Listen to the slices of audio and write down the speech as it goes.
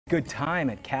Good time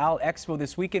at Cal Expo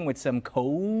this weekend with some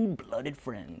cold-blooded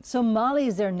friends. So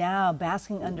Molly's there now,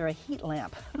 basking under a heat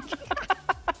lamp.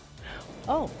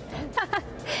 Oh.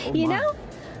 You know,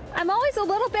 I'm always a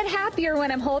little bit happier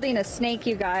when I'm holding a snake,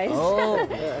 you guys. Oh.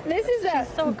 This is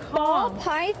a ball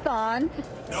python.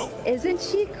 Nope. Isn't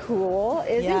she cool?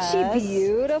 Isn't she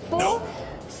beautiful? Nope.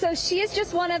 So she is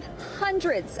just one of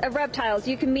hundreds of reptiles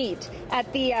you can meet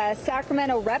at the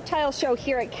Sacramento Reptile Show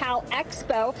here at Cal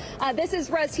Expo. This is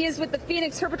Russ. He is with the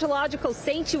Phoenix Herpetological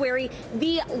Sanctuary,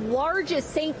 the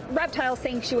largest reptile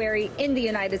sanctuary in the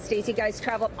United States. You guys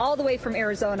traveled all the way from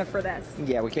Arizona for this.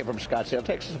 Yeah, we came from Scottsdale. It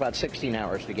takes us about 16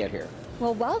 hours to get here.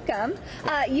 Well, welcome.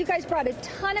 You guys brought a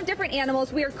ton of different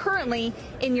animals. We are currently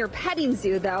in your petting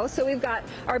zoo, though. So we've got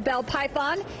our bell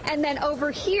python, and then over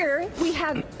here we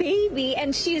have Baby,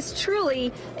 and she is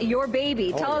truly your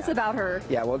baby. Tell us about her.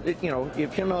 Yeah, well, you know,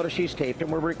 if you'll notice, she's taped,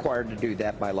 and we're required to do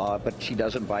that by law, but she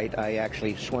doesn't bite. I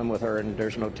actually swim with her, and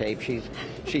there's no tape.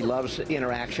 She loves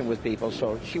interaction with people,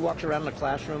 so she walks around the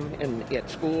classroom and at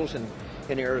schools and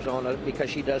in Arizona because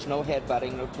she does no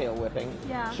headbutting, no tail whipping.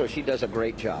 Yeah. So she does a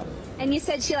great job. And you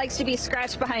said she likes to be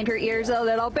scratched behind her ears a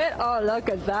little bit. Oh, look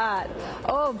at that.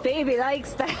 Oh, Baby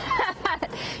likes that.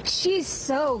 She's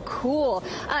so cool.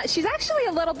 She's actually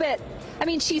a little bit, I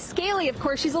mean, she's scaly, of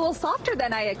course. She's a little softer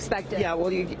than I expected. Yeah, well,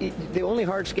 the only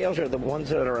hard scales are the ones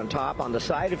that are on top. On the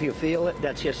side, if you feel it,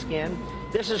 that's just skin.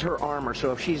 This is her armor,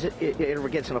 so if it ever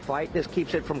gets in a fight, this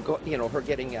keeps it from, her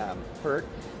getting hurt.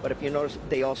 But if you notice,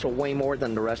 they also weigh more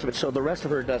than the rest of it, so the rest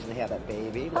of her doesn't have that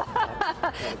baby.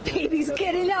 Baby's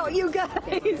getting out, you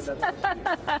guys.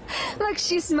 Look,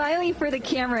 she's smiling for the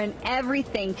camera and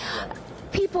everything.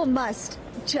 People must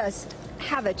just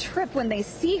have a trip when they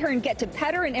see her and get to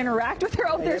pet her and interact with her.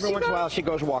 Oh, there she goes. Every once in a while, she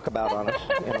goes walkabout on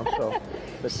us.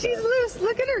 But, she's loose.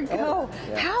 Look at her go.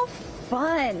 Yeah. How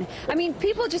fun. I mean,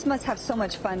 people just must have so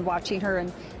much fun watching her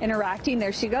and interacting.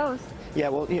 There she goes. Yeah,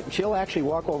 well, she'll actually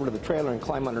walk over to the trailer and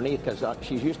climb underneath because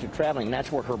she's used to traveling.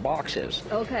 That's where her box is.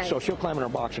 Okay. So she'll climb in her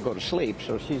box and go to sleep.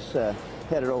 So she's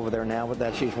headed over there now. With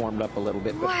that, she's warmed up a little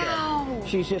bit. But, wow.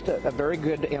 She's just a very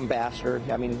good ambassador.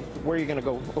 I mean, where are you going to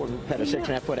go and pet a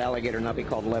 6.5-foot alligator and not be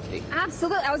called Lefty?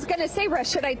 Absolutely. I was going to say,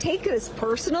 Russ, should I take this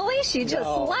personally? She just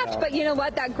left. But you know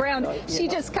what? That ground, she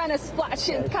just kind of splashed.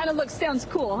 It kind of sounds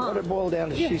cool, huh? What it boiled down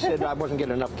to, she said I wasn't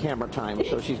getting enough camera time.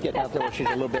 So she's getting out there where she's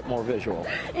a little bit more visual.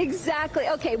 Exactly.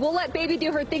 Okay, we'll let Baby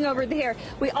do her thing over there.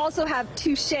 We also have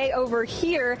Touche over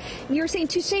here. You're saying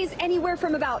Touche is anywhere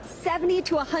from about 70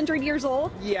 to 100 years old?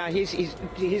 Yeah, he's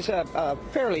a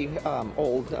fairly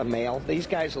old male. These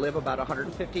guys live about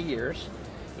 150 years,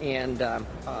 and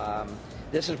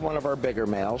this is one of our bigger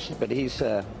males. But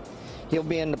he'll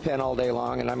be in the pen all day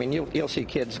long, and I mean you'll see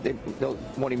kids they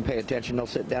won't even pay attention. They'll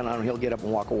sit down on him, he'll get up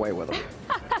and walk away with them.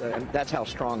 And that's how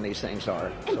strong these things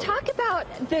are. And talk about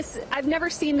this. I've never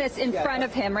seen this in front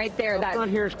of him right there. That one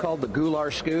here is called the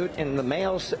gular scoot, and the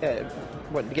males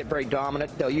when they get very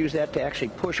dominant, they'll use that to actually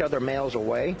push other males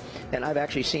away. And I've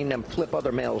actually seen them flip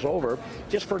other males over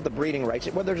just for the breeding rights,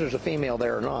 whether there's a female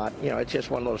there or not. You know, it's just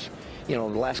one of those, the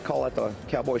last call at the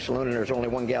Cowboy Saloon, and there's only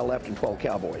one gal left and 12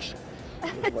 cowboys.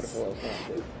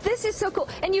 This is so cool.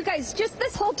 And you guys, just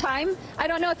this whole time, I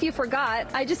don't know if you forgot,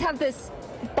 I just have this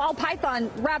ball python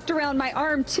wrapped around my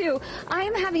arm too. I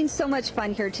am having so much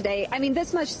fun here today. I mean,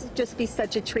 this must just be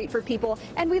such a treat for people.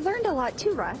 And we learned a lot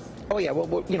too, Russ. Oh yeah, well,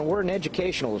 we're an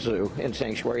educational zoo and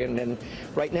sanctuary, and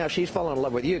right now she's fallen in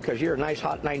love with you because you're a nice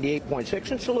hot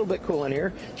 98.6. It's a little bit cool in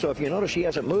here, so if you notice, she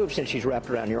hasn't moved since she's wrapped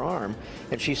around your arm,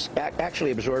 and she's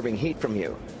actually absorbing heat from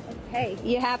you. Hey,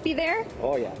 you happy there?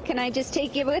 Oh, yeah. Can I just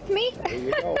take you with me? There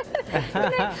you go.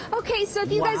 Okay, so if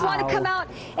you guys want to come out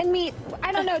and meet,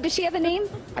 I don't know, does she have a name?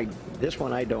 This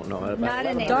one I don't know. Not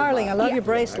a name. Darling, I love your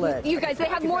bracelet. You guys, they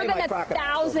have more than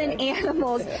 1,000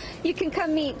 animals. You can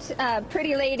come meet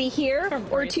Pretty Lady here,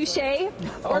 or Touche,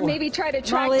 or maybe try to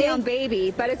track down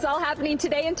Baby. But it's all happening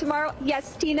today and tomorrow.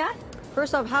 Yes, Tina?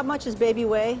 First off, how much does Baby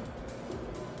weigh?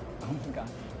 Oh my God.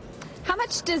 How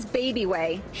much does Baby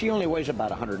weigh? She only weighs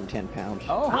about 110 pounds.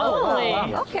 Oh,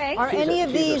 wow. Okay. Are any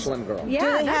of these, slim girl. do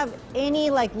they have any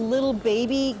like little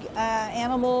baby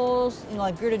animals,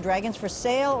 like bearded dragons for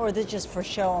sale, or is it just for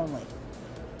show only?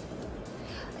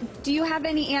 Do you have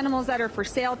any animals that are for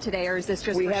sale today, or is this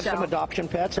just for show? We have some adoption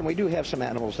pets, and we do have some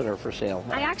animals that are for sale.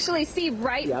 I actually see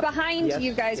behind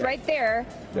you guys, right there,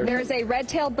 there's a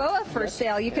red-tailed boa for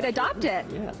sale. You could adopt it.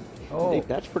 Yeah. Oh,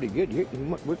 that's pretty good.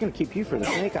 We're going to keep you for the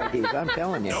snake IDs, I'm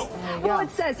telling you. Well,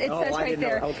 it says right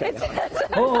there. Okay.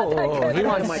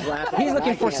 He's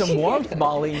looking for some warmth,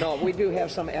 Molly. No, we do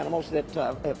have some animals that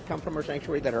have come from our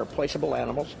sanctuary that are placeable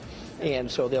animals. And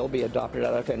so they'll be adopted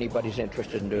out if anybody's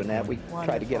interested in doing that. We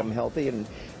try to get them healthy and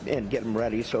get them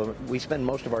ready. So we spend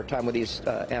most of our time with these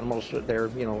animals. They're,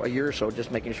 you know, a year or so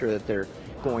just making sure that they're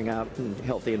going out and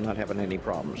healthy and not having any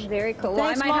problems. Very cool.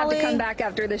 Thanks, well, I might have Molly. to come back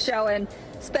after the show and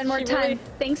spend more She time. really-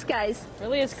 Thanks, guys.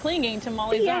 Really is clinging to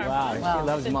Molly's See ya. arm. Wow, she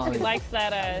loves Molly. She likes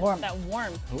that Warmth. that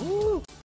warmth. Ooh.